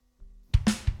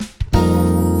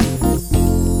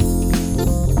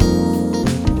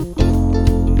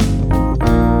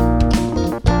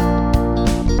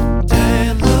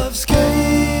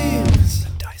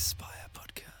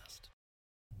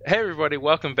everybody,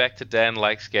 welcome back to Dan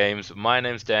Likes Games. My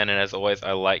name's Dan, and as always,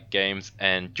 I like games.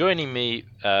 And joining me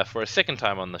for a second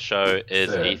time on the show is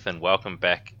Third. Ethan. Welcome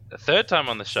back. A third time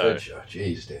on the show. Third show.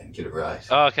 Jeez, Dan, get it right.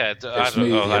 Oh, okay. It's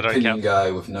me, the opinion guy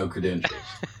with no credentials.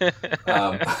 I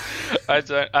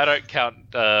don't count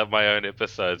my own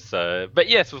episodes. So, but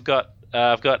yes, I've got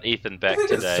Ethan back I think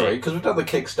today. It's three, because we've done the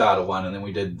Kickstarter one, and then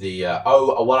we did the...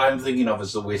 what I'm thinking of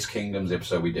is the West Kingdoms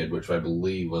episode we did, which I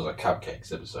believe was a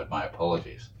Cupcakes episode. My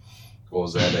apologies. Or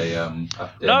was that a...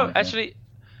 No, actually,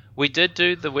 we did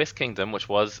do the West Kingdom, which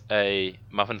was a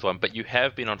Muffins one, but you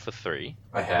have been on for 3.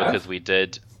 I have? Because we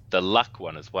did the Luck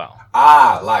one as well.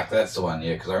 Luck, that's the one,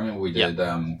 yeah, because I remember we did...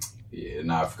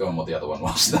 Yep. I've forgotten what the other one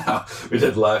was now. We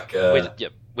did Luck... We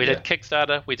did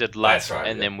Kickstarter, we did Luck, right,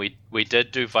 and then we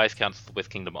did do Vice Council of the West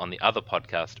Kingdom on the other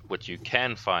podcast, which you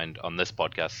can find on this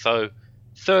podcast. So,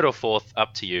 third or fourth,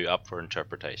 up to you, up for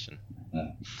interpretation.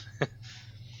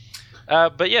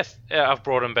 But yes, I've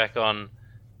brought him back on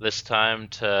this time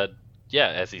to,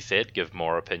 as he said, give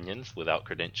more opinions without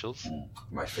credentials.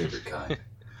 My favorite kind.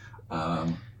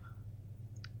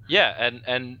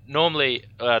 And normally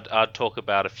I'd talk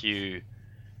about a few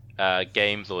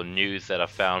games or news that I've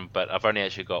found, but I've only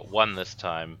actually got one this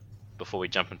time before we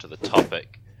jump into the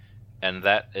topic, and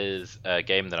that is a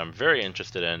game that I'm very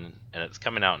interested in, and it's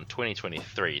coming out in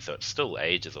 2023, so it's still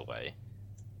ages away,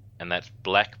 and that's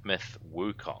Black Myth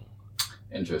Wukong.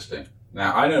 Interesting.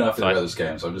 Now, I know nothing about this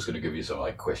game, so I'm just going to give you some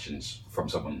questions from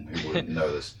someone who wouldn't know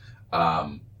this.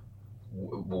 Was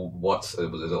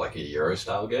it like a Euro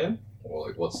style game,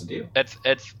 or what's the deal? It's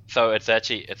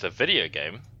a video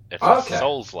game. It's a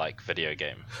Souls-like video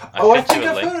game. I sent you think a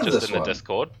I've link heard of just this in the one.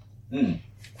 Discord.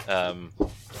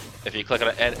 If you click on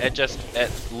it,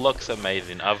 it looks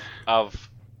amazing.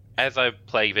 As I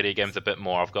play video games a bit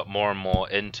more, I've got more and more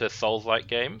into Souls-like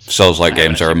games. Souls-like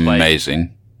games are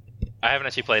amazing. I haven't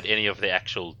actually played any of the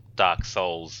actual Dark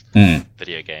Souls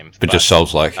video games, but just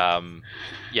Souls-like.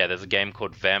 There's a game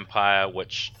called Vampire,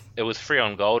 which it was free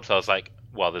on Gold, so I was like,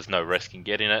 well, there's no risk in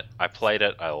getting it. I played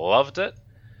it, I loved it.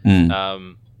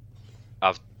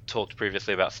 I've talked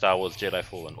previously about Star Wars Jedi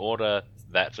Fallen Order.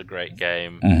 That's a great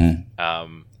game. And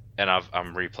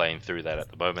I'm replaying through that at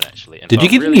the moment, actually. And Did you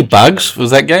get any bugs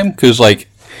with that game? Because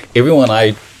everyone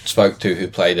I spoke to who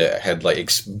played it had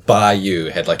bar you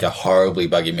had a horribly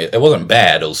buggy. It wasn't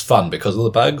bad. It was fun because of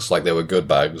the bugs. They were good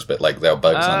bugs, but they were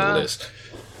bugs nonetheless.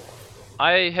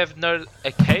 I have no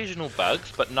occasional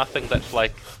bugs, but nothing that's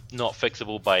not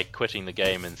fixable by quitting the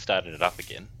game and starting it up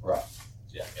again. Right.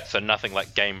 Yeah. So nothing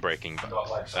like game-breaking bugs. Not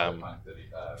like Cyberpunk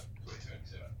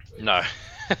 2077. No.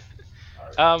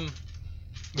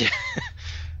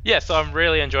 So I'm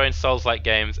really enjoying Souls-like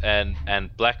games, and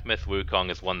Black Myth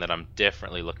Wukong is one that I'm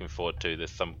definitely looking forward to.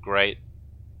 There's some great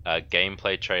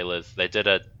gameplay trailers. They did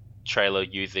a trailer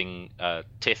using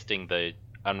testing the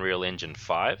Unreal Engine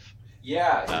 5.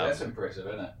 Yeah, that's impressive,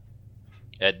 isn't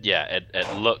it?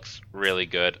 It looks really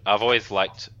good. I've always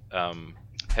liked...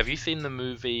 have you seen the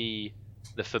movie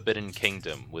The Forbidden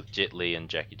Kingdom with Jet Li and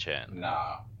Jackie Chan?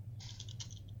 Nah.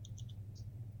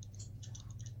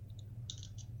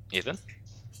 Ethan?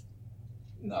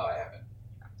 No, I haven't.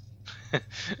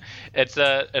 It's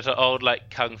an old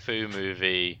kung fu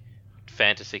movie,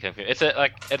 fantasy kung fu.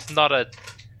 It's not a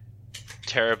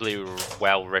terribly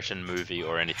well written movie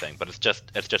or anything, but it's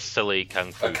just silly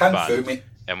kung fu fun.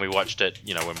 And we watched it,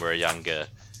 when we were younger,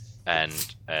 and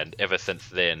ever since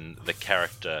then, the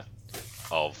character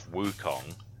of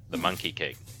Wukong, the Monkey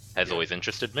King, has always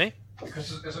interested me.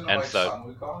 Because isn't it Sun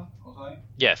Wukong or something?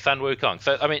 Yeah, Sun Wukong.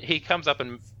 So he comes up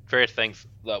in various things.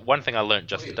 One thing I learned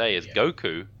just today is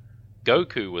Goku.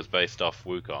 Goku was based off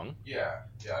Wukong. Yeah,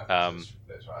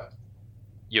 that's right.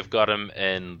 You've got him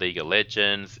in League of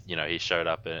Legends. He showed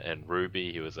up in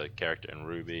Ruby. He was a character in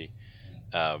Ruby.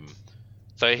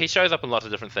 So he shows up in lots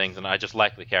of different things, and I just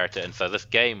like the character. And so this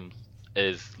game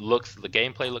the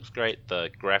gameplay looks great. The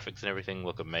graphics and everything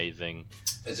look amazing.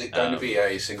 Is it going to be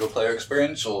a single player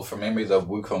experience, or from memory the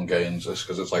Wukong games?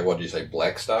 Because it's what do you say,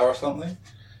 Black Star or something?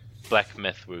 Black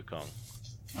Myth Wukong.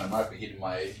 I might be getting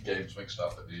my games mixed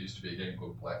up, but there used to be a game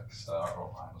called Black Star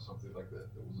Online or something like that.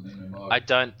 It was an MMO.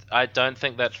 I don't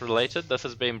think that's related. This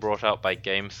has been brought out by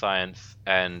Game Science,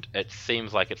 and it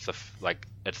seems like it's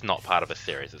not part of a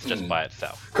series. It's just by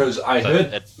itself. Because I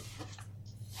heard.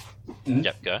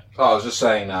 Yep, go. I was just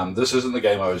saying, this isn't the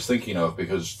game I was thinking of,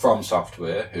 because From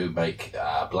Software, who make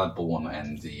Bloodborne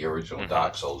and the original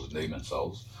Dark Souls and Demon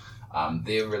Souls,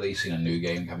 they're releasing a new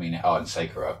game coming out. Oh, and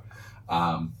Sekiro.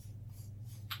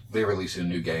 they're releasing a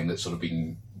new game that's sort of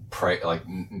being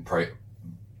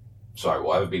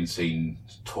what I've been seen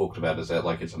talked about is that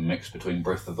like it's a mix between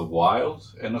Breath of the Wild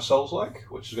and a Souls-like,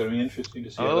 which is going to be interesting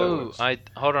to see how that works.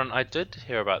 Hold on, I did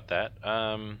hear about that.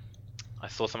 I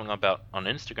saw something on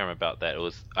Instagram about that. It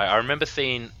was I remember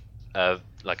seeing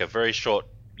like a very short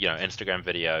Instagram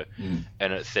video,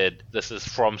 and it said this is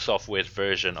From Software's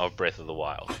version of Breath of the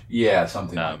Wild. Yeah,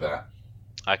 something like that.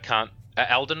 I can't.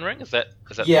 Elden Ring, is that?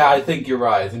 Yeah, I think you're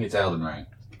right. I think it's Elden Ring.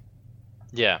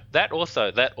 Yeah, that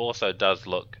also does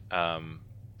look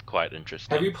quite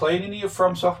interesting. Have you played any of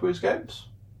From Software's games?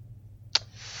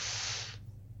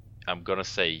 I'm gonna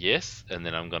say yes, and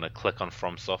then I'm gonna click on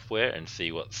From Software and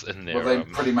see what's in there. Well, they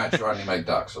pretty much only make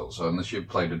Dark Souls, so unless you've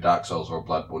played a Dark Souls or a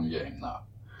Bloodborne game, no.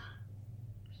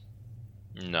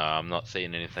 No, I'm not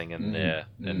seeing anything in their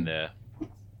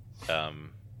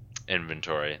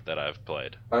inventory that I've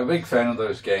played. I'm a big fan of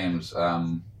those games.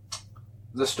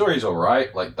 The story's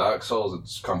alright, like Dark Souls,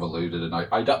 it's convoluted, and I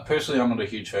personally, I'm not a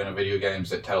huge fan of video games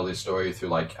that tell their story through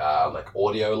like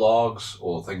audio logs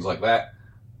or things like that.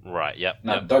 Right. Yep.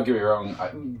 Now, don't get me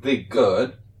wrong, they're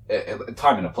good.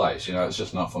 Time and a place, it's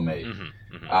just not for me.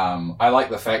 I like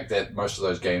the fact that most of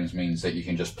those games means that you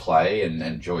can just play and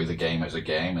enjoy the game as a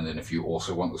game, and then if you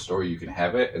also want the story, you can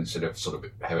have it instead of sort of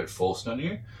have it forced on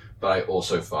you. But I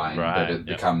also find that it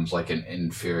becomes like an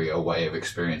inferior way of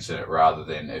experiencing it rather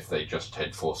than if they just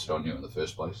had forced it on you in the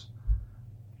first place.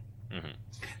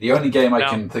 The only game I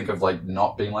can think of like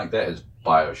not being like that is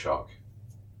BioShock.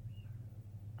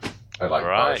 I like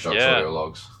BioShock's audio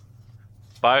logs.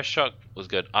 BioShock was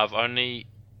good.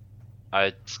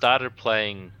 I started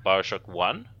playing BioShock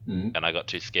 1 and I got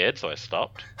too scared, so I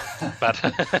stopped. But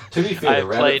to be fair, the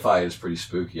rabbit fire is pretty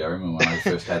spooky. I remember when I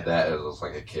first had that, it was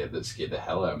like a kid that scared the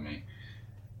hell out of me.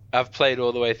 I've played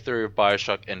all the way through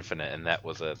BioShock Infinite, and that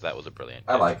was a brilliant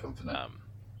game. I like Infinite.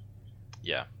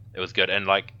 Yeah, it was good, and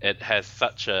like it has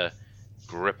such a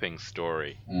gripping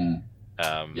story.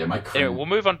 Anyway, we'll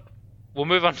move on. We'll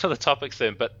move on to the topic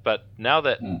soon, but now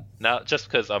just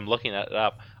because I'm looking it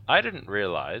up, I didn't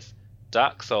realize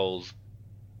Dark Souls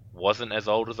wasn't as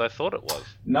old as I thought it was.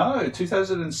 No,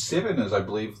 2007 is, I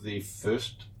believe, the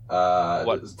first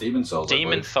Demon Souls.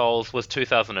 Demon Souls was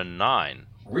 2009.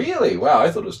 Really? Wow,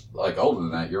 I thought it was like older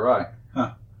than that. You're right.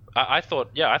 Huh. I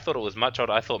thought it was much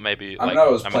older. I thought maybe. I know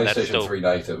it was PlayStation 3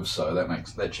 native, so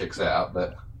that checks out.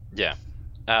 But yeah.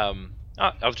 I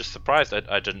was just surprised.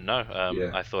 I didn't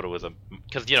know. I thought it was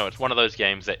because it's one of those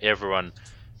games that everyone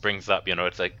brings up.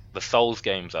 It's like the Souls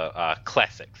games are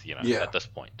classics. At this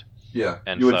point. Yeah,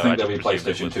 and you would think they'd be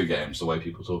PlayStation 2 games, the way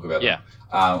people talk about them.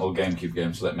 Or GameCube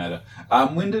games, for that matter.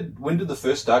 When did the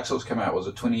first Dark Souls come out? Was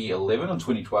it 2011 or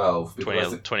 2012?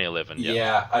 2011, yeah.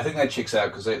 Yeah, I think that checks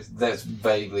out, because that's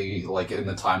vaguely, like, in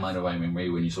the timeline of my memory,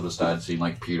 when you sort of started seeing,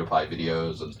 like, PewDiePie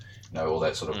videos and, all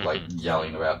that sort of, like,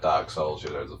 yelling about Dark Souls,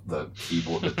 the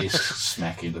keyboard, the disc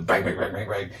smacking, the bang, bang, bang, bang,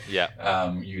 bang.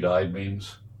 Yeah. You died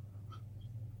memes.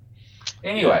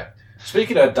 Anyway...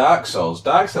 Speaking of Dark Souls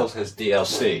has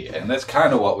DLC, and that's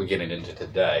kind of what we're getting into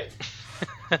today.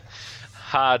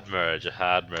 hard merge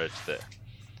there.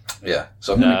 Yeah,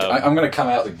 so I'm going to come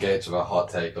out the gates with a hot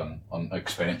take on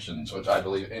expansions, which I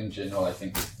believe, in general, I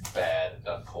think is bad and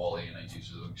done poorly, and it's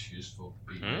used as an excuse for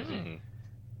being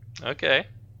Okay.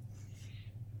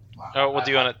 Well, do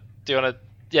you want to?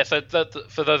 Yeah. So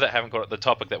for those that haven't got it, the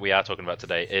topic that we are talking about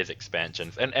today is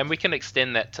expansions, and we can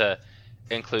extend that to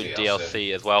include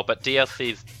DLC as well, but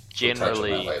DLCs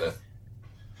generally,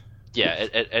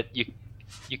 you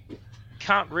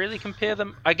can't really compare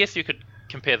them. I guess you could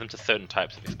compare them to certain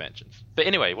types of expansions. But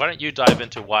anyway, why don't you dive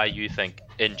into why you think,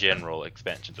 in general,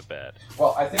 expansions are bad?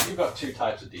 Well, I think you've got two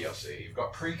types of DLC. You've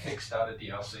got pre-Kickstarter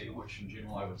DLC, which in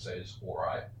general I would say is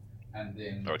alright. And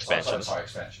then expansions.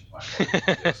 Expansions.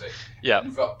 DLC. Yeah. And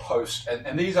you've got post,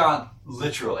 and these aren't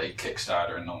literally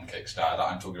Kickstarter and non-Kickstarter.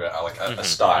 I'm talking about like a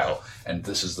style, and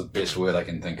this is the best word I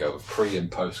can think of: pre and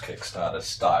post Kickstarter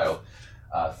style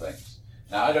things.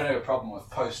 Now, I don't have a problem with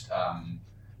post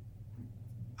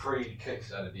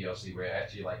pre-Kickstarter DLC where it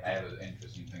actually like added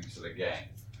interesting things to the game.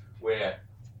 Where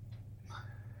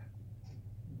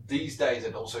these days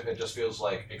it just feels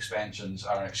like expansions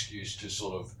are an excuse to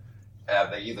sort of.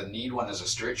 They either need one as a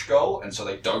stretch goal, and so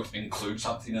they don't include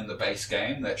something in the base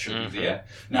game that should be there.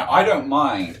 Now, I don't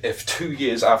mind if 2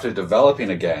 years after developing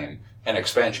a game, an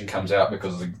expansion comes out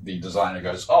because the designer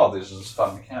goes, oh, this is this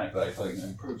fun mechanic that I think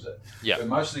improves it. Yeah. But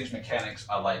most of these mechanics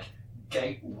are like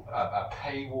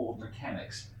paywall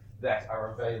mechanics that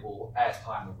are available at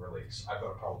time of release. I've got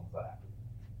a problem with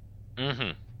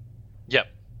that. Yep.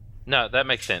 No, that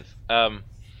makes sense.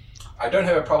 I don't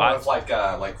have a problem with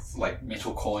like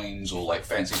metal coins or like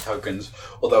fancy tokens.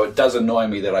 Although it does annoy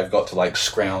me that I've got to like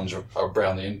scrounge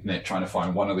around the internet trying to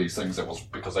find one of these things that was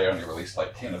because they only released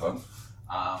like 10 of them.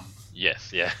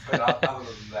 Yes, yeah. But other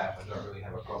than that, I don't really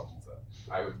have a problem with it.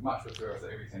 I would much prefer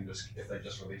if they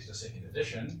just released a second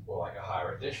edition or like a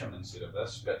higher edition instead of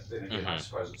this. But then again, I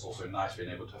suppose it's also nice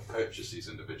being able to purchase these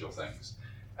individual things.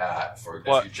 If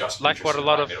you just like what a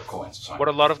lot of metal coins. What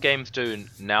a lot of games do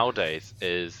nowadays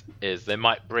is they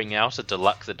might bring out a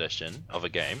deluxe edition of a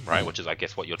game, right? Which is, I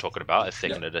guess, what you're talking about, a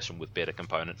second edition with better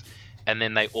components, and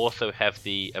then they also have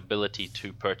the ability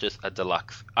to purchase a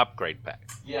deluxe upgrade pack.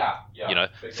 Yeah. You know,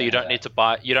 so you don't need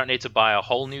to buy a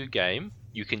whole new game.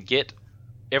 You can get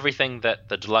everything that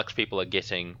the deluxe people are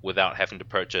getting without having to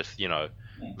purchase. You know,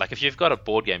 like if you've got a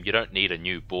board game, you don't need a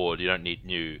new board. You don't need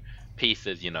new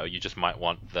pieces. You know, you just might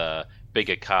want the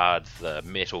bigger cards, the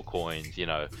metal coins. You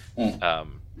know,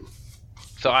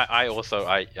 so I also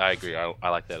agree. I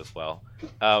like that as well.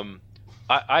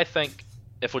 I think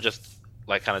if we'll just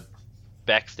like kind of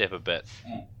backstep a bit,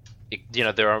 you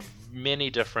know, there are many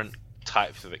different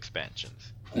types of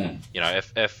expansions. You know,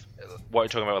 if what you're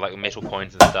talking about, like metal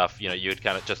coins and stuff, you know, you'd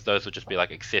kind of those would just be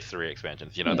like accessory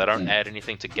expansions. You know, they don't add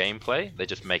anything to gameplay; they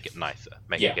just make it nicer,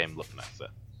 make the game look nicer.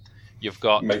 You've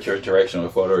got make your interaction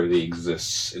with what already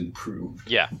exists improved.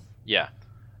 Yeah.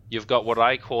 You've got what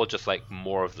I call just like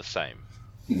more of the same,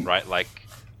 right? Like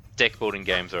deck building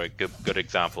games are a good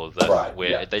example of this,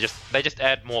 where they just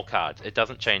add more cards. It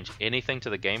doesn't change anything to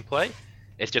the gameplay.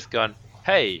 It's just going,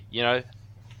 hey, you know.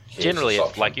 Generally,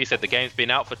 it's like you said, the game's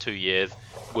been out for 2 years.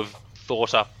 We've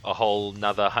thought up a whole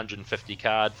another 150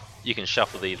 cards. You can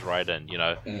shuffle these right in, you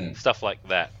know, stuff like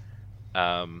that.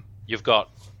 You've got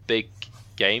big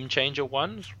game changer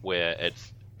ones where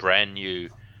it's brand new.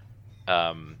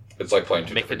 It's like playing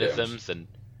two mechanisms and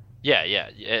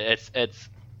it's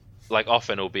like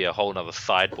often it'll be a whole nother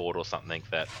sideboard or something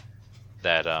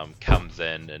that comes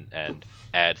in and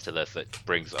adds to this. That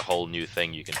brings a whole new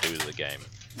thing you can do to the game.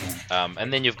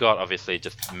 And then you've got obviously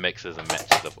just mixes and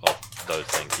matches of those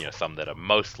things. You know, some that are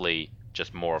mostly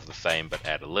just more of the same but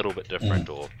add a little bit different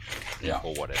or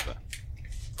whatever.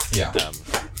 Yeah.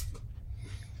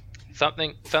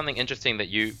 Something interesting that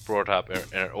you brought up and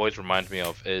it always reminds me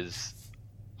of is,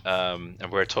 and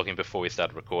we were talking before we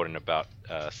started recording about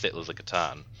Settlers of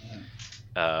Catan.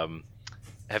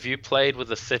 Have you played with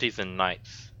the Cities and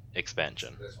Knights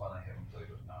expansion? That's one I haven't played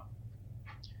with now.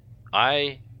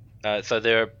 So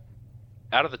they're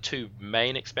out of the two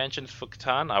main expansions for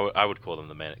Catan. I would call them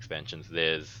the main expansions.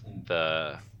 There's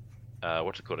the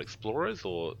what's it called, Explorers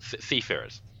or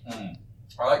Seafarers. I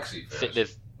like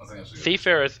Seafarers.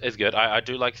 Seafarers is good. I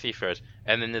do like Seafarers.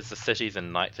 And then there's the Cities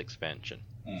and Knights expansion.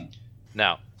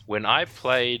 Now, when I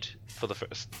played for the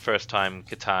first time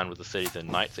Catan with the Cities and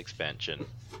Knights expansion,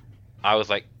 I was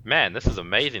like, man, this is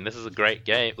amazing. This is a great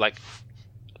game. Like,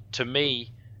 to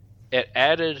me, it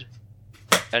added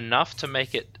enough to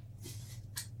make it.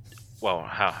 Well,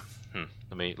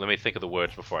 let me think of the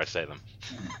words before I say them.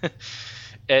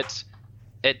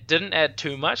 It didn't add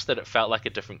too much that it felt like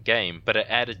a different game, but it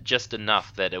added just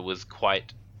enough that it was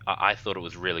quite. I thought it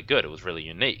was really good. It was really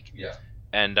unique. Yeah.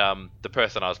 And the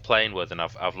person I was playing with, and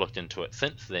I've looked into it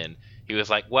since then, he was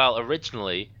like, well,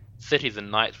 originally Cities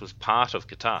and Knights was part of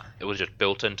Catan. It was just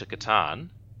built into Catan,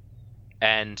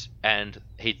 and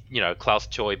he, you know, Klaus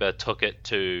Teuber took it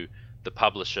to the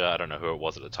publisher. I don't know who it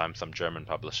was at the time, some German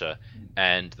publisher,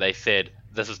 and they said,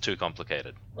 this is too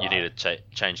complicated. You need to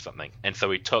change something. And so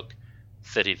he took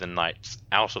Cities and Knights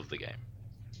out of the game.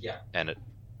 Yeah. And it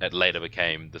later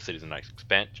became the Cities and Knights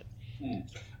expansion.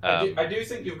 I do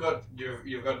think you've got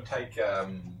to take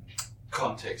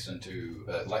context into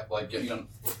like you know,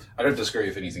 I don't disagree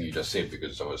with anything you just said,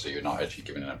 because obviously you're not actually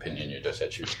giving an opinion, you're just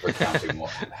actually recounting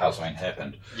how something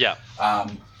happened. Yeah.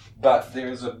 But there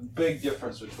is a big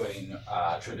difference between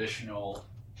traditional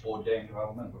board game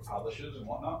development with publishers and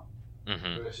whatnot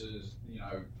versus, you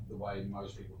know, the way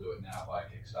most people do it now by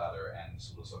Kickstarter and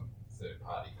sort of some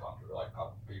third-party contract, like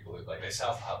people who they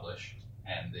self-publish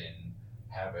and then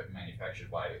have it manufactured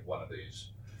by one of these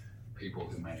people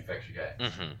who manufacture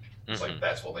games. It's like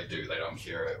that's what they do. They don't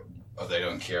care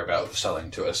about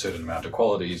selling to a certain amount of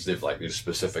qualities. They've like these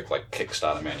specific like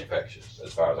Kickstarter manufacturers,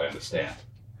 as far as I understand.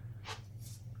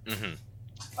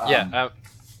 I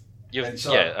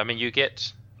mean, you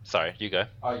get. Sorry, you go.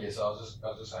 Oh yes, I was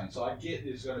just saying. So I get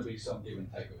there's going to be some give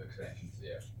and take with expansions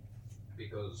there,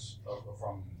 because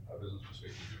from a business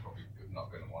perspective, you're probably not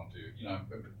going to want to. You know,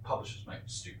 publishers make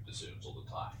stupid decisions all the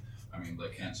time. I mean, they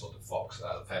cancelled the Fox,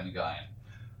 the Family Guy,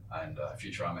 and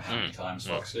Futurama how many times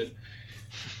Fox did.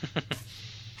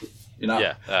 You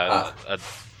know.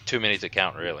 too many to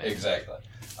count, really. Exactly.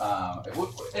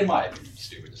 In my opinion,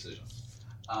 stupid decision.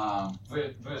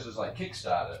 Versus like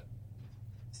Kickstarter.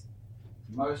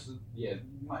 My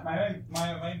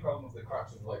main problem with the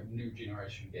crux of like new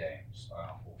generation games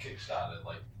or Kickstarter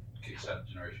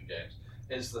generation games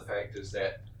is the fact is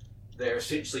that they're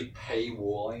essentially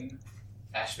paywalling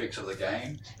aspects of the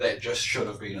game that just should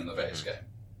have been in the base game.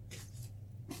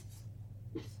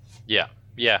 Yeah.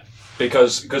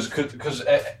 Because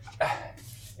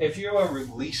if you are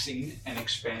releasing an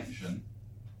expansion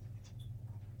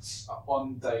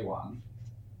on day one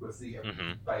with the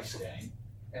base game,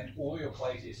 and all your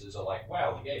playtesters are like,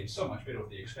 wow, the game's so much better with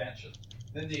the expansion,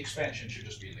 then the expansion should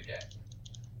just be in the game.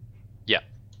 Yeah.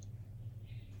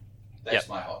 That's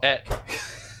my hot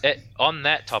On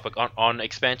that topic, on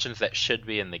expansions that should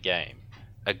be in the game,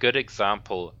 a good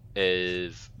example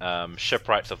is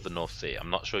Shipwrights of the North Sea. I'm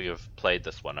not sure you've played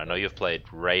this one. I know you've played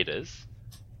Raiders.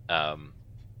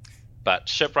 But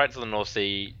Shipwrights of the North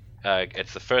Sea,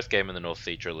 it's the first game in the North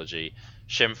Sea trilogy.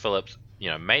 Shem Phillips,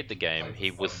 made the game.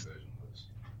 He was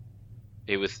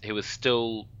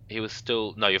still.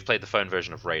 No, you've played the phone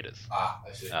version of Raiders.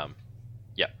 I see.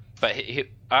 Yeah, but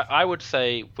I would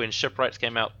say when Shipwrights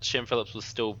came out, Shem Phillips was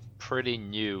still pretty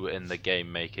new in the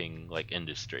game making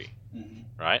industry,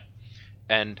 right?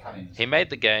 And he made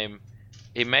the game.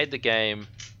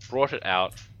 Brought it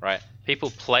out, right?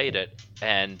 People played it,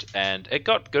 and it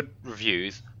got good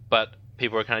reviews, but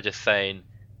people were kind of just saying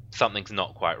something's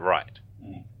not quite right.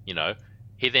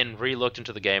 He then re-looked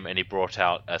into the game and he brought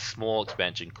out a small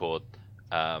expansion called,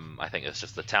 I think it's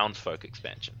just the Townsfolk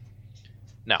expansion.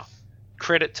 Now,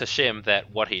 credit to Shem that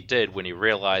what he did when he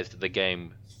realized the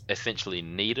game essentially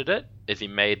needed it is he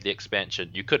made the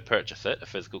expansion. You could purchase it, a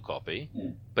physical copy,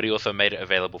 but he also made it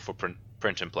available for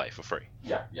print and play for free.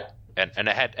 Yeah. And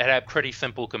it had pretty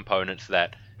simple components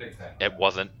that it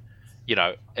wasn't,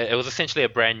 it was essentially a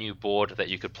brand new board that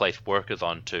you could place workers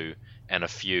onto and a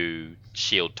few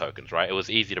shield tokens, right? It was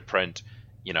easy to print,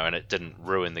 and it didn't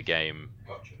ruin the game.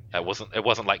 Gotcha. It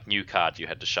wasn't like new cards you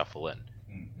had to shuffle in.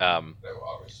 They were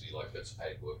obviously bits of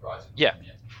paperwork, right? Yeah.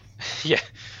 Yeah.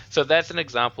 So that's an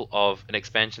example of an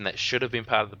expansion that should have been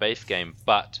part of the base game,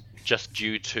 but just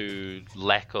due to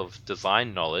lack of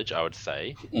design knowledge, I would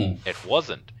say, it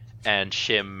wasn't. And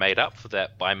Shem made up for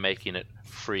that by making it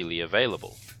freely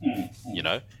available.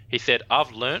 He said,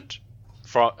 I've learnt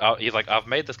he's like, I've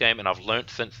made this game and I've learnt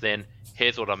since then.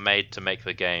 Here's what I made to make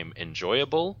the game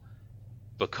enjoyable,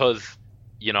 because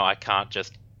I can't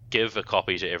just give a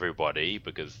copy to everybody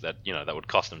because that that would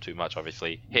cost them too much.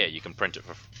 Obviously, here you can print it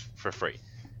for free.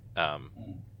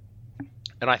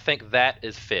 And I think that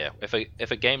is fair.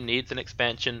 If a game needs an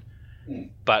expansion,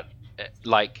 but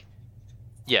like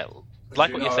what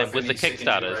you're saying with the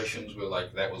Kickstarters, were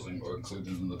that wasn't included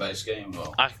in the base game.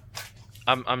 Or?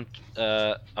 I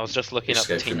was just looking up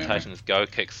the Teen Titans Go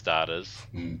Kickstarters.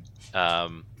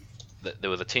 There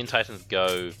was a Teen Titans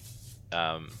Go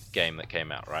game that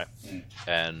came out, right?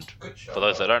 And for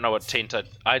those that don't know what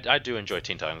I do enjoy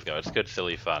Teen Titans Go. It's good,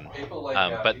 silly fun. People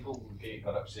people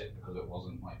got upset because it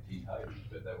wasn't like Teen Titans,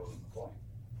 but that wasn't the point.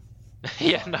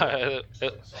 Yeah, no.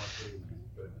 It's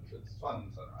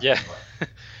fun. Right? Yeah.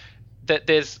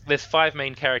 There's 5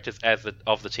 main characters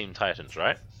of the Teen Titans,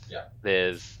 right? Yeah.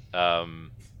 There's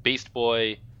Beast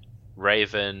Boy,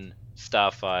 Raven,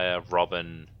 Starfire,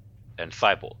 Robin, and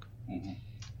Cyborg.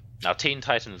 Now, Teen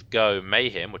Titans Go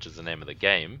Mayhem, which is the name of the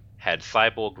game, had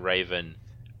Cyborg, Raven,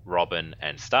 Robin,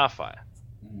 and Starfire.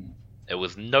 It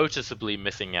was noticeably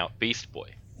missing out Beast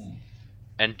Boy.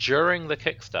 And during the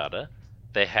Kickstarter,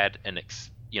 they had an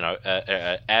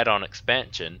add-on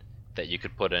expansion that you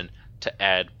could put in to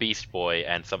add Beast Boy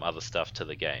and some other stuff to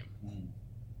the game.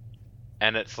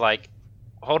 And it's like,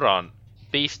 hold on,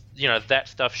 Beast, that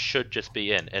stuff should just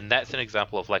be in. And that's an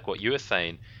example of like what you were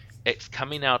saying. It's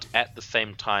coming out at the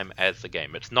same time as the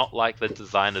game. It's not like the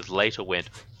designers later went,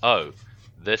 oh,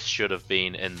 this should have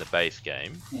been in the base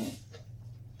game.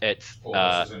 It's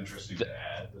this is interesting to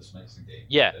add. This makes the game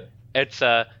better. It's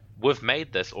we've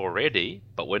made this already,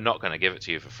 but we're not going to give it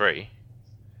to you for free.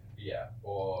 Yeah,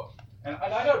 and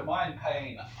I don't mind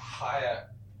paying higher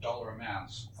dollar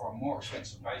amounts for a more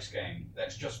expensive base game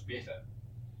that's just better.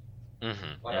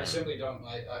 I simply don't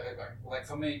like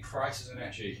for me, price isn't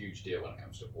actually a huge deal when it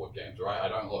comes to board games, right? I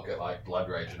don't look at like Blood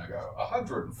Rage and I go,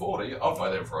 140, I'll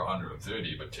buy them for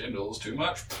 130, but $10 too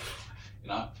much,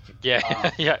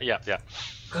 Yeah, yeah.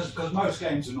 Because most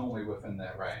games are normally within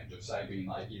that range of say being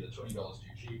like either $20 too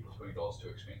cheap or $20 too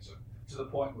expensive, to the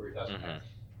point where it doesn't matter.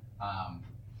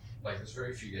 There's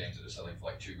very few games that are selling for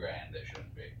like $2,000 that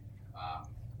shouldn't be.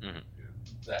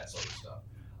 That sort of stuff.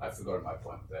 I've forgotten my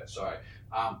point with that. Sorry.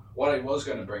 What I was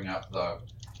going to bring up though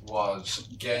was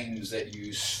games that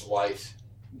use slight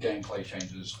gameplay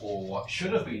changes or what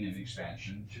should have been an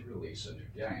expansion to release a new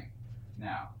game.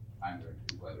 Now, I'm going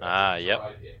to play right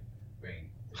here, being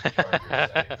Detroit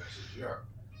USA versus Europe.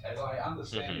 As I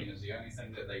understand it, is the only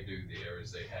thing that they do there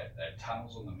is they had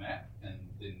tunnels on the map, and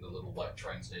then the little like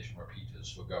train station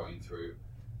repeaters for going through,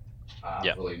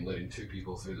 really letting two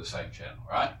people through the same channel,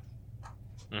 right?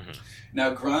 Mm-hmm.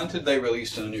 Now, granted, they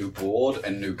released a new board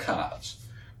and new cards,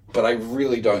 but I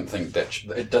really don't think that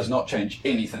it does not change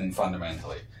anything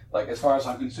fundamentally. Like, as far as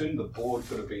I'm concerned, the board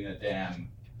could have been it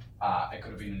could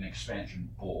have been an expansion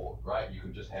board, right? You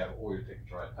could just have all your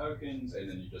ticket ride tokens, and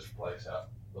then you just place out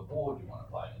the board you want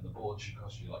to play, and the board should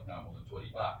cost you like no more than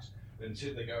 $20. But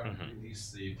instead they go and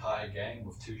release the entire game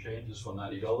with 2 changes for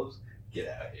 $90. Get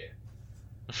out of here.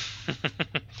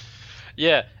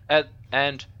 Yeah,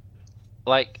 and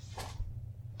like,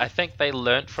 I think they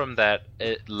learnt from that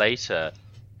later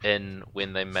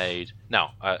when they made...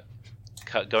 Now,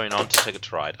 going on to Ticket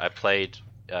to Ride, I played...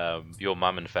 your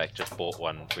mum, in fact, just bought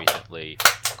one recently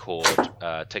called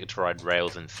Ticket to Ride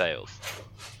Rails and Sails.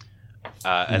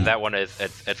 And that one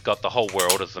it's got the whole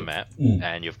world as the map,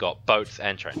 and you've got boats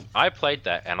and trains. I played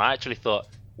that, and I actually thought,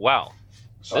 wow,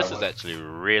 this is actually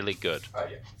really good. Oh,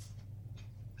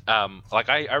 yeah. Like,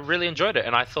 I really enjoyed it,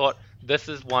 and I thought this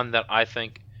is one that I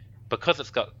think, because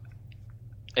it's got...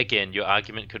 Again, your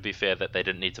argument could be fair that they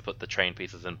didn't need to put the train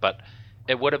pieces in, but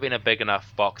it would have been a big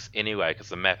enough box anyway, because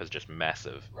the map is just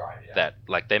massive. Right, yeah. That,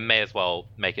 like, they may as well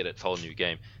make it its whole new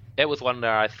game. It was one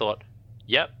where I thought,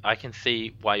 yep, I can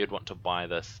see why you'd want to buy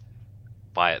this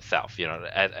by itself, you know,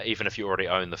 even if you already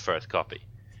own the first copy.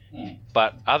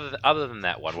 But other than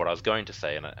that one, what I was going to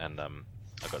say, and I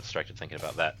got distracted thinking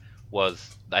about that,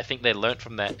 was I think they learnt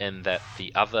from that in that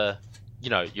the other, you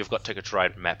know, you've got Ticket to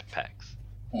Ride map packs,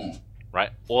 right?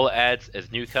 All it adds is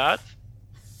new cards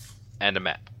and a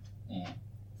map.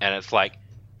 And it's like,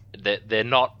 they're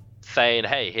not saying,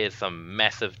 hey, here's some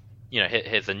massive, you know,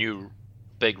 here's a new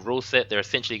big rule set. They're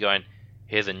essentially going,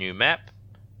 here's a new map,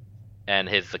 and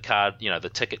here's the card, you know, the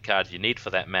ticket cards you need for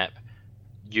that map.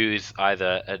 Use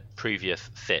either a previous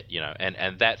set, you know,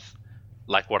 and that's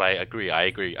like what I agree.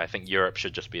 I think Europe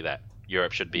should just be that.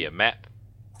 Europe should be a map,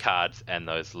 cards, and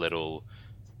those little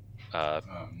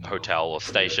hotel or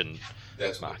station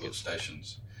markets.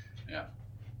 Stations, yeah.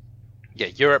 Yeah,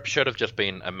 Europe should have just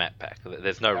been a map pack.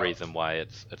 There's no reason why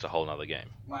it's a whole other game.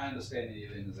 My understanding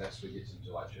then is that's where it gets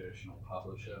into like traditional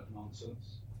publisher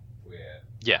nonsense, where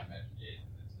yeah,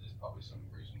 there's probably some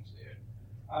reasons there.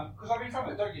 Because I mean, from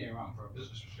it, don't get me wrong, from a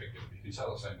business perspective, you can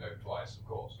sell the same game twice, of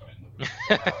course. I mean, look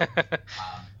at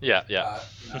yeah. You know,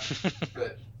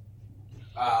 but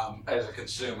as a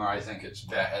consumer, I think it's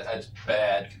bad. It's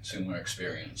bad consumer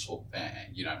experience, or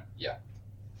you know, yeah.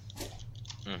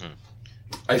 Mm-hmm.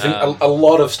 I think a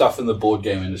lot of stuff in the board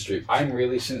game industry, I'm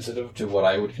really sensitive to what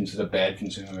I would consider bad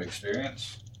consumer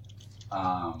experience.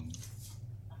 Like,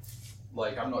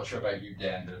 I'm not sure about you,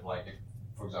 Dan, but like, if,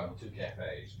 for example, 2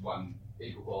 cafes, one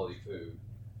equal quality food,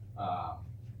 but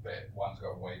one's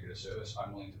got way better service,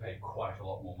 I'm willing to pay quite a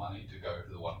lot more money to go to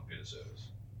the one with better service.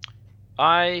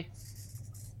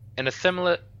 In a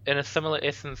similar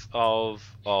essence of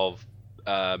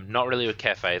not really with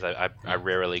cafes, I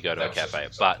rarely go to a cafe,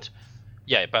 but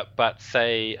yeah, but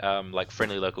say like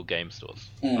friendly local game stores,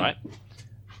 right?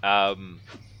 I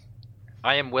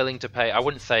am willing to pay. I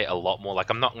wouldn't say a lot more. Like,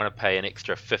 I'm not going to pay an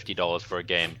extra $50 for a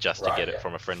game just to get it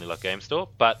from a friendly local game store,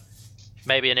 but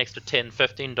maybe an extra $10,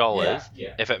 $15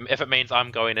 if it means I'm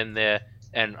going in there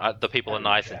and the people are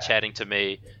nice and chatting to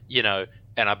me, you know,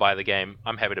 and I buy the game.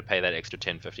 I'm happy to pay that extra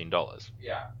 $10, $15.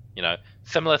 Yeah. You know,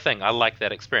 similar thing. I like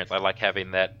that experience. I like having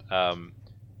that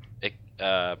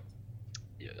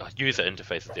user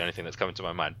interface is the only thing that's coming to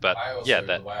my mind. But I also,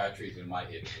 the way I treat it in my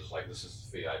head was like, this is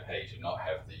the fee I pay to not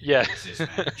have the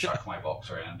assessment chuck my box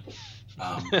around.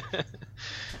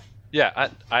 Yeah,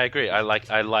 I agree.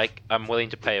 I'm willing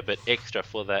to pay a bit extra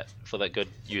for that good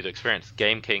user experience.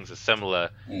 Game Kings is similar.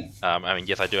 I mean,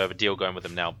 yes, I do have a deal going with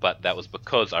them now, but that was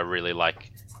because I really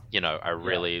like, you know,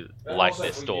 like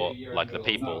their store, like the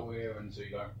people. Nowhere, and so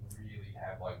you don't really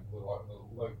have like,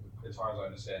 as far as I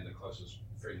understand, the closest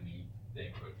friendly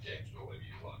neighborhood game store, whatever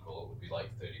you want to call it, would be like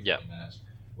 30, 40 minutes,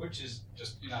 which is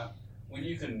just, you know, when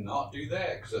you can not do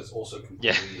that because it's also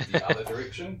completely the other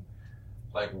direction.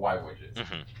 Like, why would you?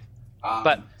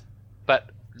 But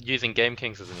using Game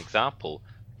Kings as an example,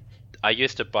 I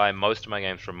used to buy most of my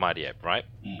games from Mighty Ape, right?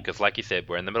 Because, like you said,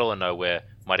 we're in the middle of nowhere.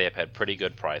 Mighty Ape had pretty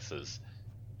good prices,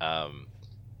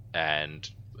 and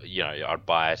you know, I'd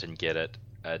buy it and get it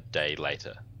a day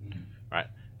later, right?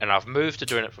 and I've moved to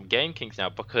doing it from Game Kings now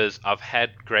because I've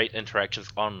had great interactions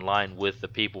online with the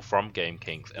people from Game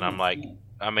Kings, and I'm like,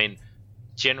 I mean,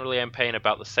 generally I'm paying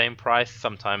about the same price,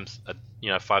 sometimes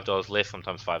 $5 less,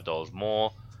 sometimes $5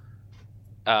 more,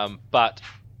 but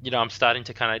I'm starting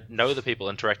to kind of know the people,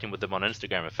 interacting with them on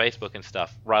Instagram and Facebook and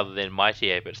stuff, rather than Mighty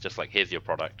Ape. It's just like, here's your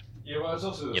product. Yeah, well, it's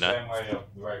also the same way.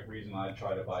 The right reason I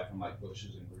try to buy from like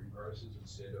Bush's and greengrocers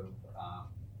instead of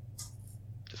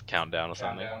just Countdown or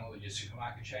something. Countdown or your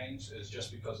supermarket chains is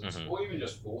just because it's, or even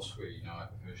just Foursquare. I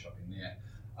prefer shopping there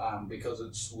because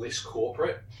it's less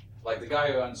corporate. Like the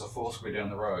guy who owns a Foursquare down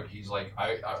the road, he's like,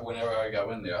 I whenever I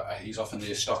go in there, he's often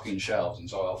there stocking shelves, and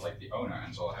so I'll like the owner,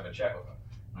 and so I'll have a chat with him.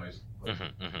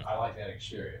 I like that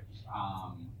experience.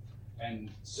 And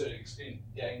to a certain extent,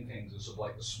 Game Kings is sort of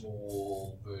like the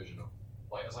small version of,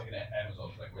 like, it's like an Amazon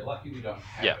thing. We're lucky we don't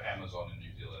have Amazon in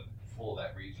New Zealand for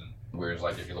that reason. Whereas,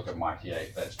 like, if you look at Mighty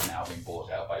Ape, that's now been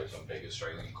bought out by some big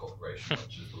Australian corporation,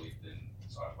 which is believed in,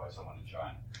 started by someone in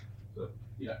China. So,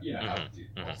 how the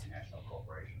multinational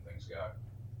corporation things go.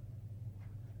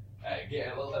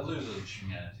 It loses its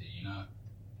humanity,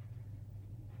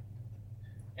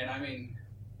 And I mean...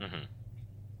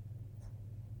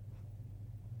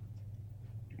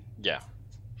 Yeah.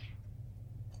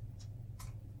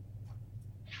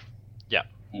 Yeah.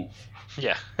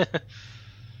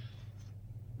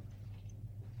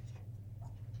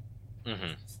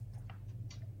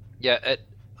 Yeah,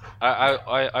 I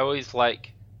always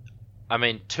like, I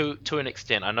mean, to an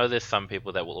extent, I know there's some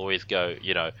people that will always go,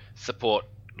 support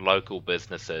local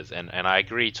businesses, and I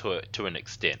agree to an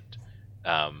extent.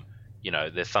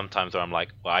 There's sometimes where I'm like,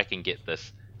 well, I can get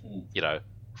this,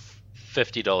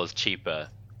 $50 cheaper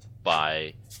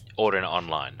by ordering it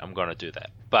online. I'm going to do that.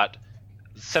 But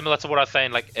similar to what I was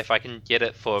saying, like, if I can get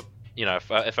it for,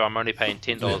 if I'm only paying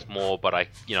 $10 more, but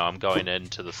I'm going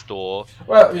into the store,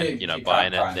 and,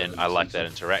 buying it, then I like that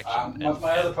interaction.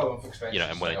 My other problem for expansion,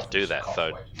 I'm willing to do that.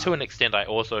 So to an extent, I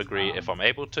also agree. If I'm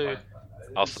able to,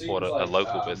 I'll support a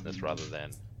local business rather than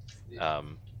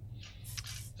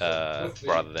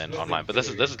online. But this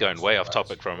is going way off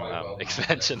topic from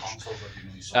expansions.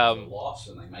 Loss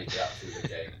and they make it out through the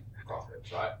game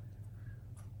profits, right?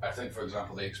 I think, for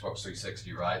example, the Xbox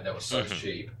 360, right? That was so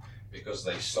cheap because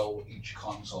they sold each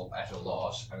console at a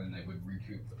loss, and then they would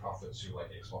recoup the profits through like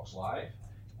Xbox Live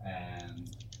and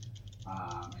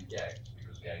games,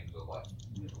 because games are like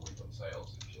never went on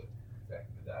sales usually back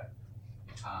in the day.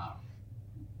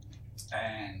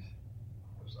 And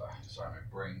sorry,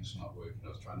 my brain's not working. I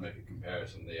was trying to make a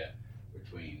comparison there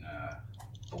between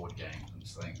board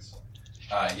games and things.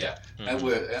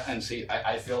 And see,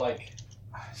 I feel like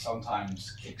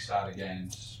sometimes Kickstarter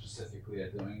games specifically are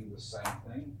doing the same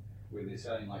thing, where they're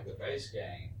selling like the base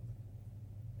game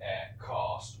at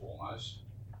cost almost,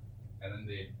 and then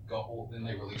they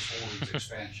release all these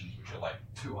expansions which are like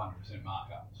 200%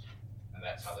 markups, and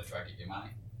that's how they try to get your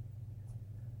money.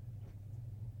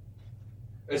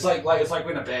 It's like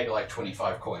when a bag of like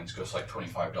 25 coins costs like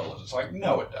 $25. It's like,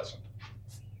 no, it doesn't.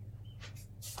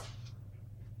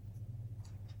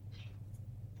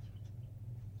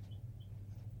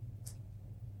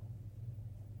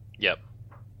 Yep.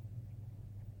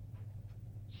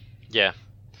 Yeah.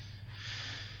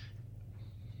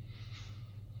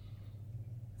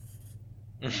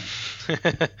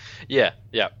 Yeah.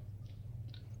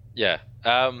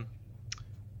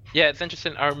 Yeah, it's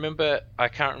interesting. I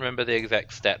can't remember the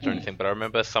exact stats or anything, but I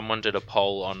remember someone did a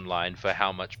poll online for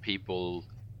how much people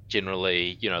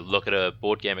generally, look at a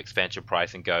board game expansion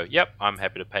price and go, yep, I'm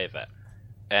happy to pay that.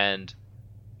 And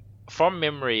from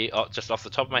memory, just off the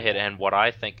top of my head, and what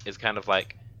I think is kind of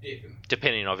like,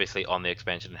 depending obviously on the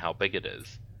expansion and how big it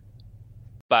is,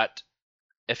 but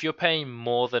if you're paying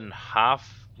more than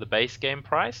half the base game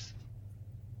price,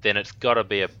 then it's got to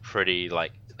be a pretty,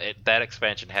 like, that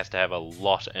expansion has to have a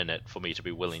lot in it for me to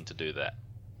be willing to do that,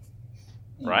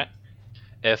 right?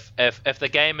 If the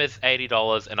game is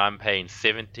 $80 and I'm paying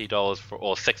 $70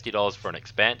 or $60 for an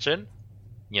expansion,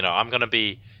 I'm gonna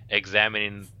be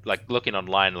examining, like, looking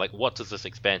online, like, what does this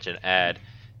expansion add?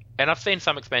 And I've seen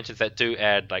some expansions that do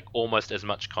add like almost as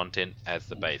much content as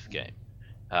the base game.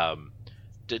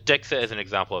 Dixit is an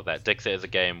example of that. Dixit is a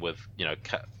game with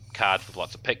cards with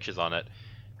lots of pictures on it,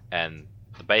 and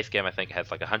the base game I think has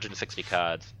like 160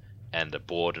 cards and a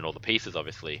board and all the pieces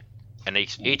obviously, and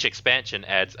each expansion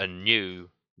adds a new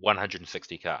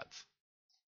 160 cards.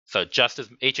 So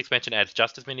each expansion adds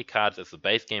just as many cards as the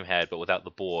base game had, but without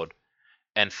the board.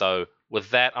 And so with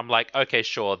that, I'm like, okay,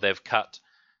 sure, they've cut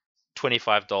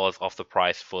 $25 off the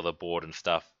price for the board and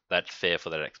stuff. That's fair for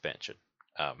that expansion.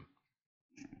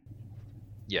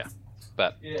 Yeah.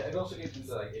 But yeah, it also gets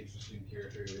into like interesting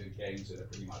territory with games that are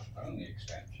pretty much only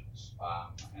expansions.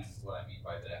 And what I mean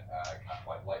by that,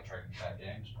 like trading card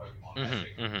games, Pokemon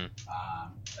Magic,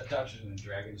 Dungeons and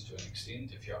Dragons to an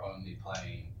extent. If you're only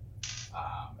playing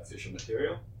official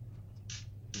material.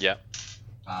 Yeah.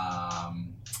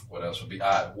 What else would be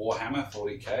Warhammer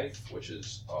 40k, which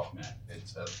is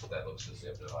it's that looks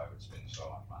deceptive. I would spend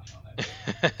so much money on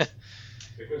that.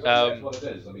 Because that's what it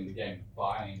is. I mean, the game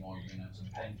buying more units and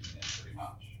painting them pretty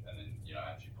much, and then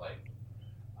actually play.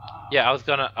 Yeah, I was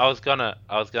gonna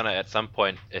at some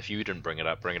point, if you didn't bring it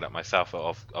up myself,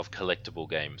 of collectible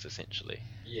games essentially.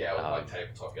 Yeah, like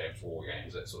tabletop games, war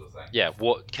games, that sort of thing. Yeah,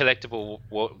 collectible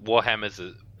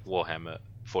Warhammer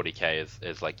 40k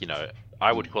is like,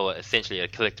 I would call it essentially a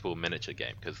collectible miniature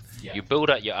game, because you build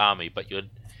out your army, but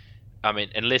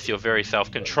unless you're very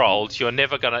self-controlled, you're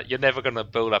never gonna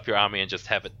build up your army and just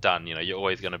have it done. You're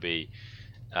always gonna be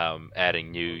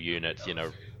adding new units.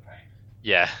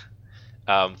 Yeah.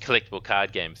 Collectible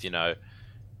card games.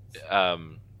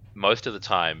 Most of the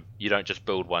time you don't just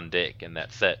build one deck and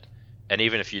that's it. And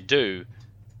even if you do,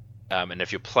 and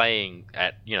if you're playing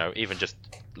at even just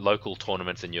local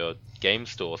tournaments in your game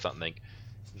store or something,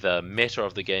 the meta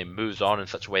of the game moves on in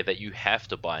such a way that you have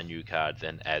to buy new cards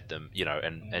and add them,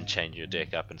 and change your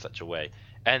deck up in such a way.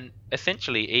 And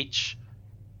essentially each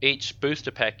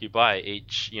booster pack you buy,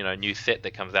 each new set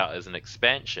that comes out is an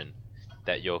expansion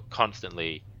that you're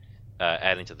constantly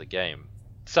adding to the game.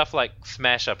 Stuff like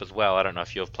Smash Up as well. I don't know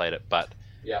if you've played it, but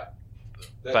yeah.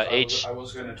 I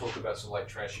was going to talk about some like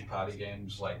trashy party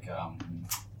games like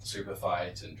Super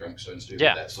Fight and Drinkstone Stupid,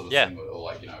 that sort of thing, or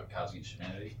like Cards Against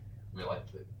Humanity. We're like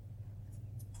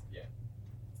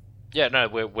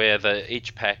where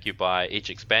each pack you buy, each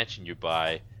expansion you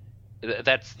buy,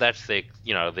 that's the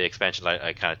the expansion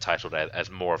I kind of titled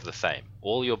as more of the same.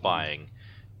 All you're buying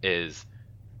is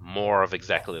more of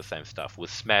exactly the same stuff. With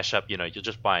Smash Up, you're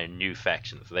just buying new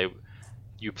factions.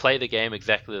 You play the game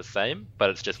exactly the same,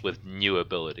 but it's just with new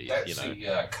abilities. That's the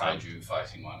kaiju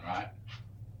fighting one, right?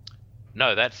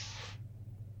 No, that's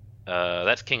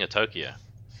King of Tokyo,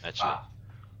 actually.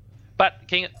 But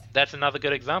that's another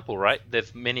good example, right?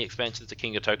 There's many expansions to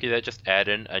King of Tokyo that just add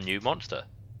in a new monster,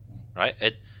 right?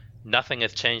 Nothing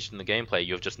has changed in the gameplay.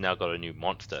 You've just now got a new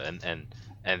monster, and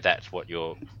that's what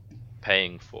you're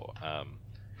paying for.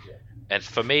 And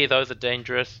for me, those are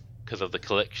dangerous because of the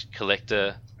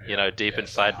collector, deep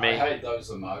inside me. I hate those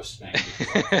the most, man.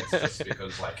 It's just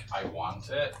because I want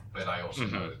it, but I also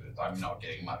know that I'm not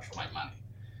getting much for my money.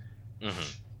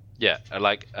 Mm-hmm. Yeah,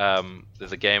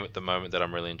 there's a game at the moment that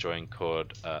I'm really enjoying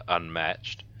called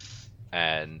Unmatched,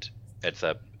 and it's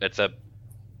a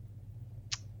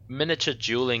miniature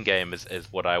dueling game is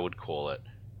what I would call it,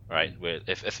 right? Where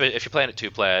if you're playing it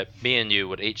 2-player, me and you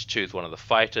would each choose one of the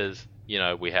fighters.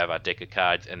 We have our deck of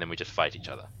cards, and then we just fight each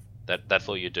other. That's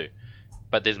all you do.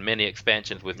 But there's many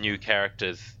expansions with new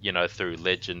characters, through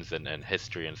legends and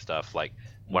history and stuff. Like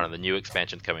one of the new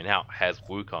expansions coming out has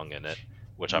Wukong in it,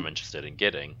 which I'm interested in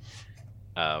getting.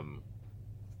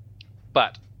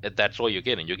 But that's all you're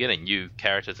getting. You're getting new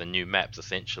characters and new maps,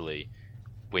 essentially,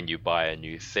 when you buy a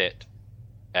new set.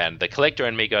 And the collector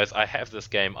in me goes, I have this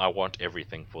game, I want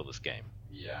everything for this game.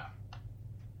 Yeah.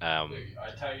 I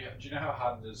tell you, do you know how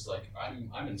hard it is?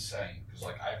 I'm insane, because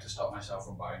I have to stop myself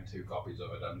from buying 2 copies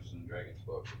of a Dungeons and Dragons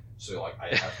book. So I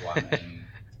have one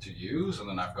to use, and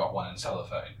then I've got one in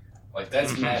cellophane.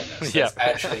 That's madness. That's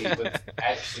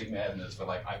actually madness, but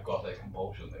I've got that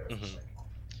compulsion there.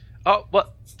 Oh,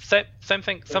 well, same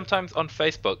thing. Sometimes on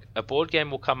Facebook, a board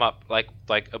game will come up, like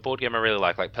a board game I really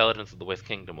like Paladins of the West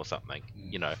Kingdom or something.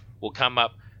 Will come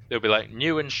up. They'll be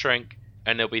new in shrink,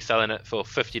 and they'll be selling it for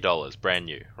 $50, brand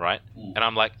new, right? And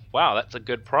I'm like, wow, that's a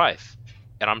good price.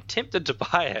 And I'm tempted to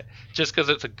buy it just because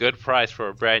it's a good price for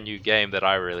a brand new game that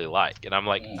I really like. And I'm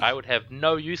like, I would have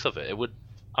no use of it.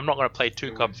 I'm not going to play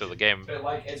 2 copies of the game.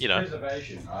 But it's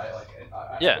preservation, right?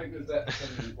 I think that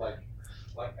thing,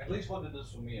 at least what it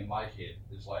is for me in my head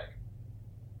is I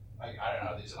don't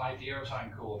know. There's an idea of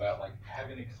something cool about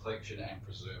having a collection and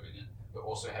preserving it, but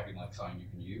also having something you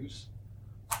can use.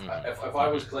 If I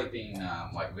was collecting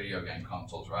video game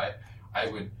consoles, right,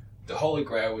 the holy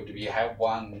grail would be have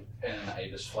one in a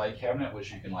display cabinet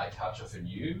which you can touch if and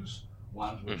use.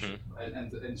 Ones which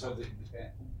and so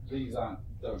these don't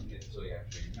necessarily have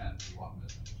to be meant. You want them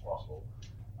as much as possible.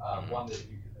 One that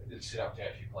you it's set up to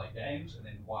actually play games, and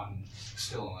then one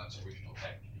still in its original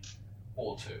packaging,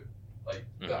 or 2. I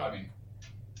mean,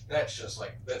 that's just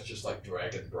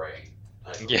dragon brain.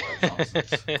 Yeah.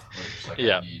 Nonsense. I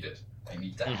need it. I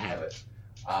need to have it.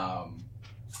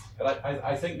 But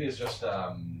I think there's just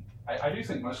I do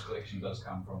think most collection does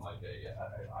come from like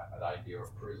an idea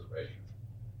of preservation.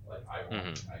 Like I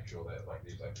want to make sure that like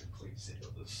there's a complete set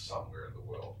of this somewhere in the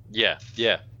world. Yeah.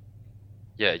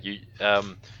 You.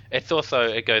 It's also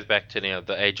it goes back to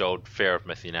the age-old fear of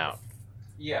missing out.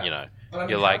 Yeah. But I mean,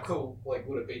 you're how like, cool like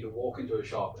would it be to walk into a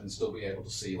shop and still be able to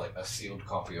see like a sealed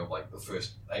copy of like the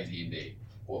first AD&D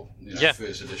or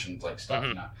first edition like stuff,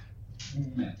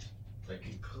 mint, like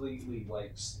completely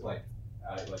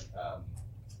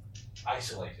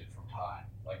isolated from time,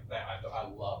 like that. I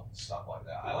love stuff like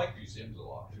that. I like museums a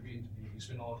lot. Have you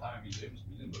spend a lot of time in museums?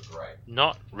 Museums are great.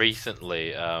 Not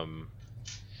recently.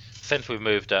 Since we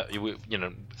moved up,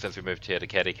 since we moved here to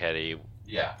Katikati,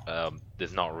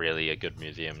 there's not really a good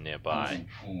museum nearby.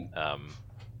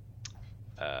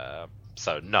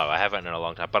 So no, I haven't in a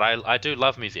long time. But I do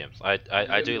love museums.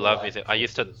 I do love museums. I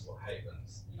used to.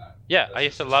 I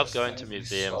used to love going to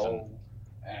museums.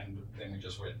 And then we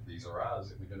just went, these are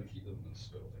ours, and we're going to keep them in this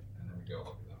building. And then we go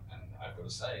look at them. And I've got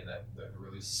to say that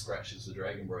really scratches the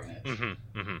Dragon Brain itch.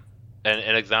 And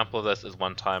an example of this is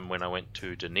one time when I went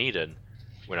to Dunedin,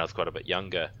 when I was quite a bit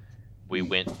younger. We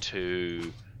went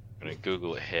to, I'm going to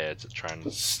Google it here to try and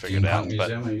figure it out.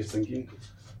 Museum, are you thinking?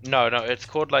 No, it's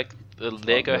called like the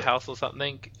Lego House or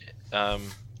something.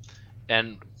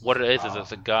 And what it is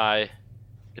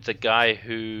it's a guy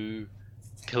who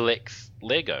collects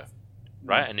Lego.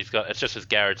 Right, and it's just his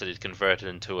garage that he's converted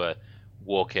into a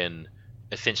walk-in,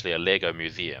 essentially a Lego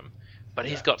museum. But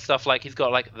he's got stuff like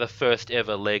the first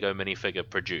ever Lego minifigure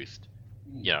produced.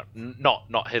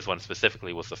 Not his one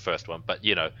specifically was the first one, but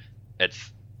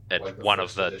it's like one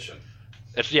of the edition.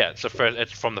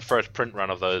 It's from the first print run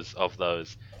of those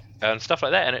and stuff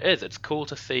like that. And it's cool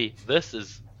to see this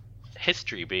is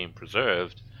history being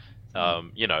preserved,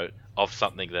 of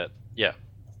something that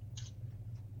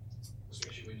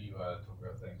especially when you talk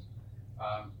about things.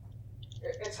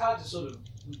 It's hard to sort of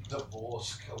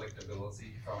divorce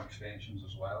collectability from expansions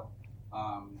as well.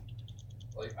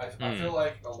 I feel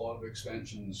like a lot of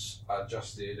expansions are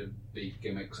just there to be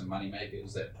gimmicks and money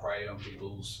makers that prey on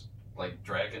people's like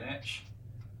dragon itch.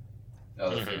 The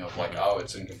other thing of like, oh,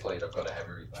 it's incomplete, I've got to have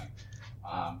everything.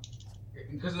 And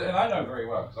I know very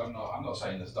well, because I'm not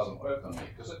saying this doesn't work on me,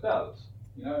 because it does.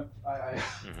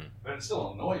 But it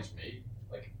still annoys me.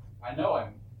 Like I know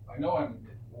I'm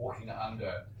walking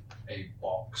under a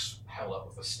box pallet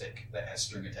with a stick that has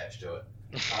string attached to it.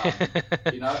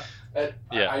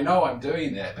 I know I'm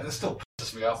doing that, but it still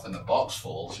pisses me off when the box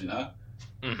falls.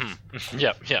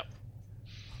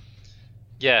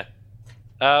 Yeah.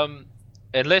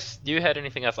 Unless you had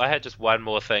anything else, I had just one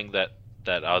more thing that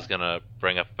I was gonna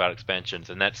bring up about expansions,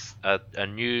 and that's a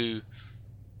new.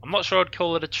 I'm not sure I'd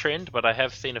call it a trend, but I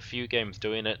have seen a few games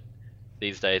doing it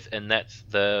these days, and that's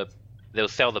they'll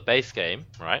sell the base game,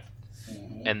 right?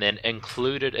 And then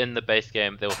included in the base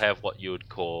game, they'll have what you would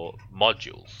call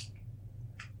modules.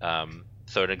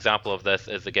 So an example of this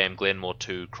is the game Glenmore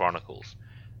 2 Chronicles,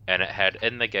 and it had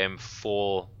in the game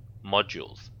 4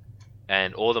 modules,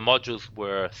 and all the modules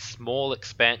were small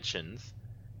expansions.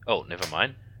 Oh, never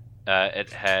mind.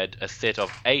 It had a set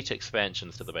of 8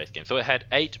 expansions to the base game. So it had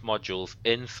 8 modules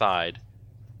inside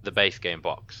the base game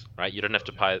box, right? You don't have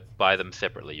to buy them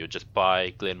separately. You would just buy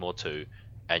Glenmore 2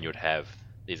 and you would have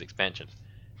these expansions.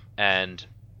 And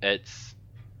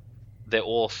they're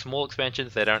all small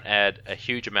expansions. They don't add a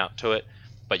huge amount to it,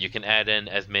 but you can add in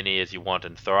as many as you want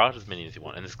and throw out as many as you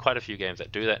want. And there's quite a few games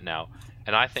that do that now.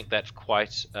 And I think that's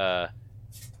quite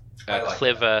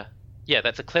clever. Yeah,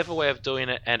 that's a clever way of doing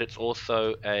it, and it's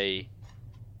also that's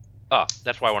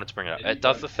why I wanted to bring it up. It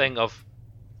does the thing of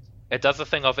it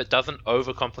doesn't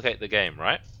overcomplicate the game,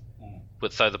 right?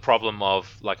 But so the problem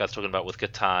of, like I was talking about with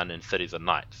Catan and Cities of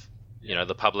Knights,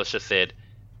 the publisher said,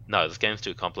 no, this game's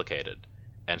too complicated,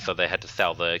 and so they had to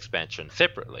sell the expansion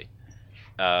separately.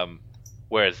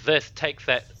 Whereas this takes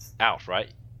that out,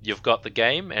 right? You've got the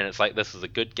game, and it's like, this is a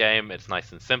good game, it's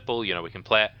nice and simple, we can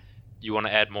play it. You want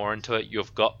to add more into it,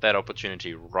 you've got that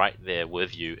opportunity right there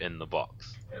with you in the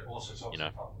box. It also solves the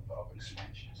problem of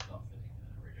expansions not fitting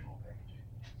in the original packaging.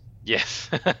 Yes,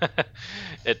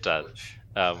 it does. Which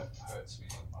hurts me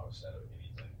the most out of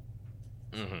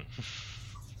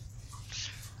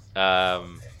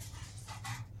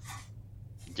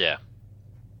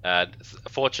anything.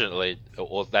 Fortunately,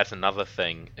 or that's another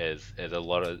thing is a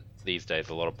lot of these days,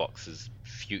 a lot of boxes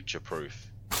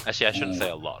future-proof. Actually, I shouldn't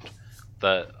say a lot.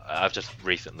 I've just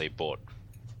recently bought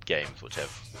games which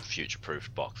have future-proof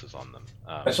boxes on them.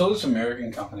 I saw this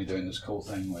American company doing this cool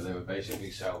thing where they would basically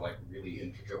sell like really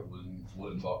intricate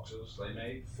wooden boxes they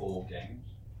made for games.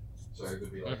 So it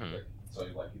could be like,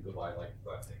 you could buy like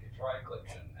the Ticket Try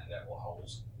collection, and that will hold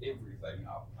everything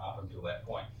up until that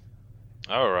point.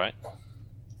 All right.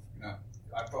 No,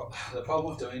 the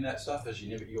problem with doing that stuff is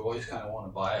you always kind of want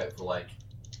to buy it for like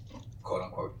quote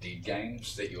unquote dead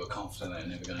games that you are confident are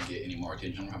never going to get any more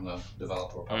attention from the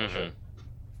developer or publisher.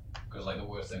 Because like the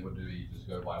worst thing would do is just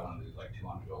go buy one of these like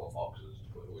 $200 boxes to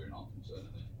put all your nonsense in,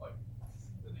 and then like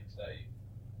the next day,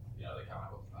 they come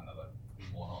out with another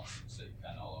more nonsense that you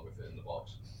can no longer fit in the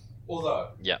box. Although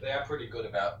they are pretty good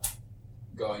about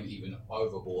going even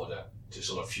overboard to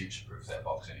sort of future-proof that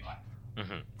box anyway.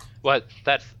 Well,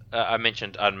 that's I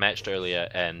mentioned Unmatched earlier,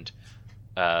 and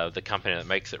the company that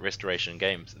makes it, Restoration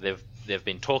Games, they've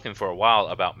been talking for a while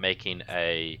about making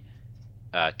a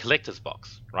collector's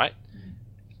box, right?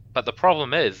 But the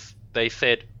problem is, they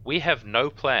said, we have no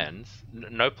plans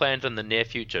in the near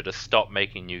future to stop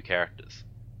making new characters.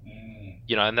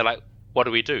 And they're like, what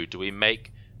do we do? Do we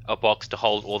make a box to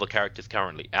hold all the characters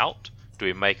currently out? Do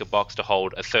we make a box to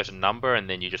hold a certain number, and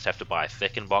then you just have to buy a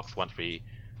second box once we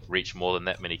reach more than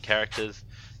that many characters?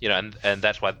 And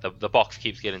that's why the box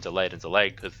keeps getting delayed,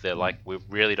 because they're like, we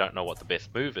really don't know what the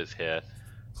best move is here.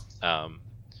 I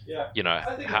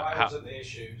think if I was in their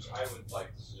shoes, I would,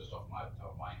 like, this is just off my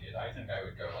top of my head, I think I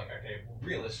would go like, okay, well,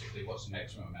 realistically, what's the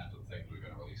maximum amount of things we're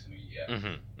going to release in a year?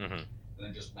 And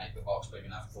then just make the box big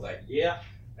enough for that year.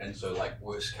 And so, like,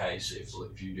 worst case, if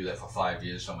you do that for 5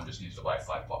 years, someone just needs to buy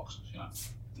 5 boxes,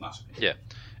 Nice. Yeah.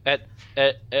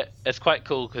 It's quite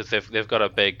cool because they've got a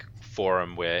big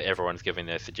forum where everyone's giving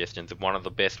their suggestions, and one of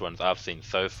the best ones I've seen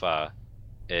so far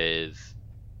is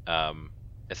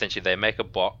essentially they make a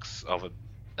box of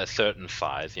a certain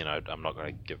size, I'm not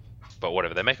going to give, but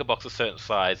whatever, they make a box of a certain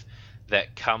size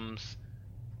that comes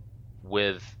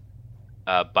with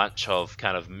a bunch of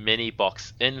kind of mini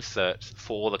box inserts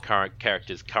for all the current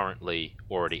characters currently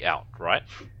already out, right?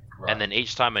 And then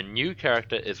each time a new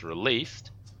character is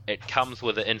released, it comes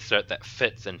with an insert that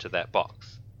fits into that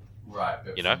box. Right,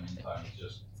 but sometimes it's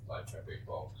just like a big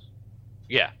box.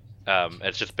 Yeah,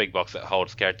 it's just a big box that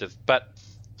holds characters. But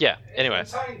yeah, anyway. In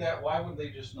saying that, why would they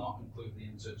just not include the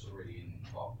inserts already in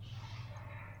the box?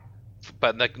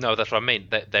 But no, that's what I mean.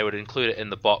 They would include it in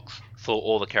the box for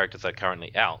all the characters that are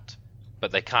currently out,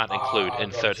 but they can't include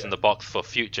inserts in the box for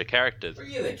future characters. But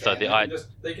yeah, they can. So You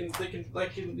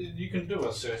can do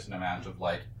a certain amount of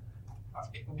like.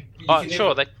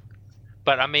 Sure.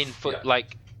 But I mean,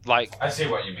 like. I see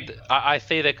what you mean. I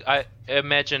see that. I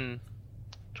imagine.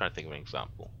 I'm trying to think of an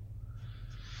example.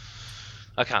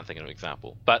 I can't think of an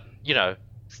example, but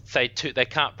say they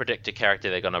can't predict a character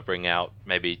they're going to bring out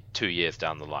maybe 2 years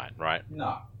down the line, right?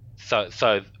 No.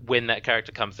 So when that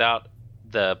character comes out,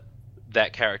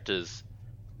 that character's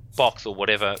box or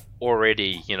whatever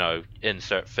already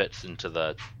insert fits into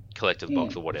the collector's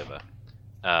box or whatever.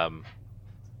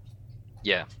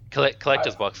 Yeah,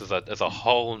 collector's box is a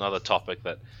whole nother topic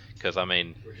because I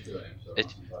mean,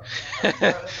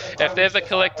 if there's a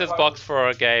collector's box for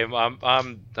a game,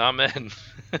 I'm in.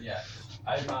 Yeah,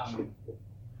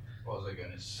 what was I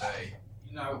going to say?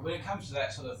 When it comes to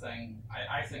that sort of thing,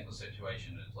 I think the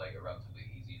situation is like a relatively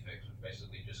easy fix, which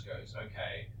basically just goes,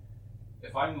 okay,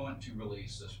 if I'm going to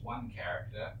release this one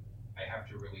character, I have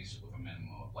to release it with a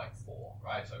minimum of like 4,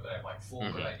 right? So I've got to have like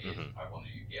 4 good ideas if I want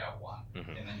to get out one.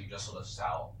 And then you just sort of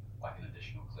sell like an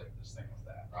additional collector's thing with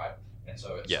that, right? And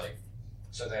so it's like,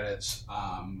 so that it's,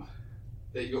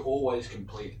 that you're always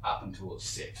complete up until it's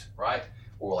set, right?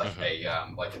 Or like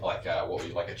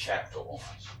like a chapter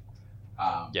almost.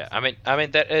 Yeah, I mean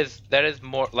that is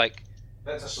more like.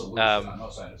 That's a solution. I'm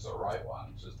not saying it's the right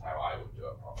one. It's just how I would do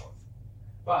it properly.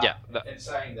 But in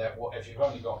saying that, if you've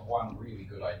only got one really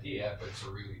good idea, but it's a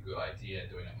really good idea,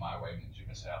 doing it my way means you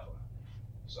miss out on it.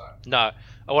 So no,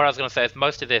 what I was going to say is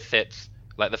most of their sets,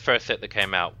 like the first set that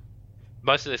came out,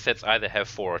 most of their sets either have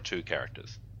 4 or 2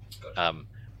 characters. Gotcha.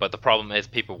 But the problem is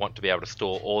people want to be able to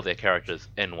store all their characters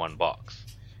in one box.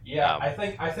 Yeah,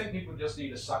 I think people just need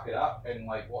to suck it up and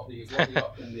like what the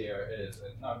option there is.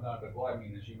 No, but what I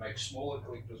mean is you make smaller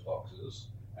collector's boxes,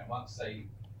 and once they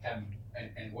and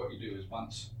what you do is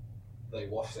once they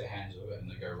wash their hands of it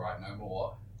and they go, right, no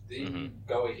more, then you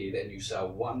go ahead and you sell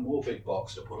one more big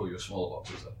box to put all your smaller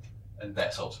boxes in, and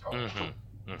that solves the problem.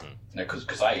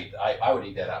 Because I would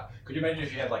eat that up. Could you imagine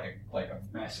if you had like a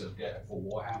massive for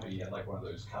Warhammer, you had like one of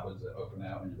those cupboards that open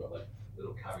out and you've got like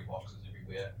little cubby boxes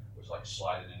everywhere, which like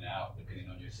slide in and out depending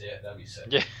on your set. That'd be sick.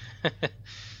 Yeah.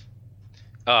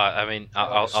 I mean,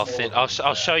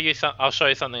 I'll show you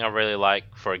something I really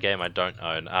like for a game I don't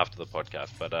own after the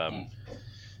podcast. But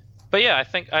yeah, I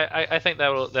think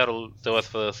that'll do us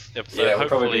for this episode. Yeah, we'll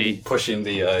probably be pushing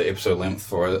the episode length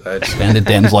for expanded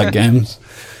Dan's like games.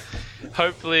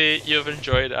 Hopefully you've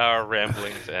enjoyed our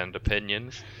ramblings and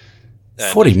opinions.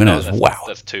 40 minutes, wow.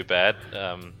 That's too bad.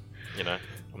 you know,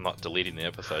 I'm not deleting the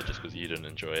episode just because you didn't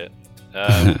enjoy it.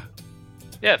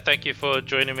 Yeah, thank you for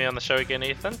joining me on the show again,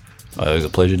 Ethan. Oh, it was a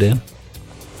pleasure, Dan.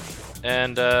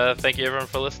 And thank you everyone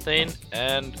for listening,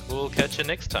 and we'll catch you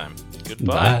next time.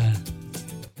 Goodbye. Bye.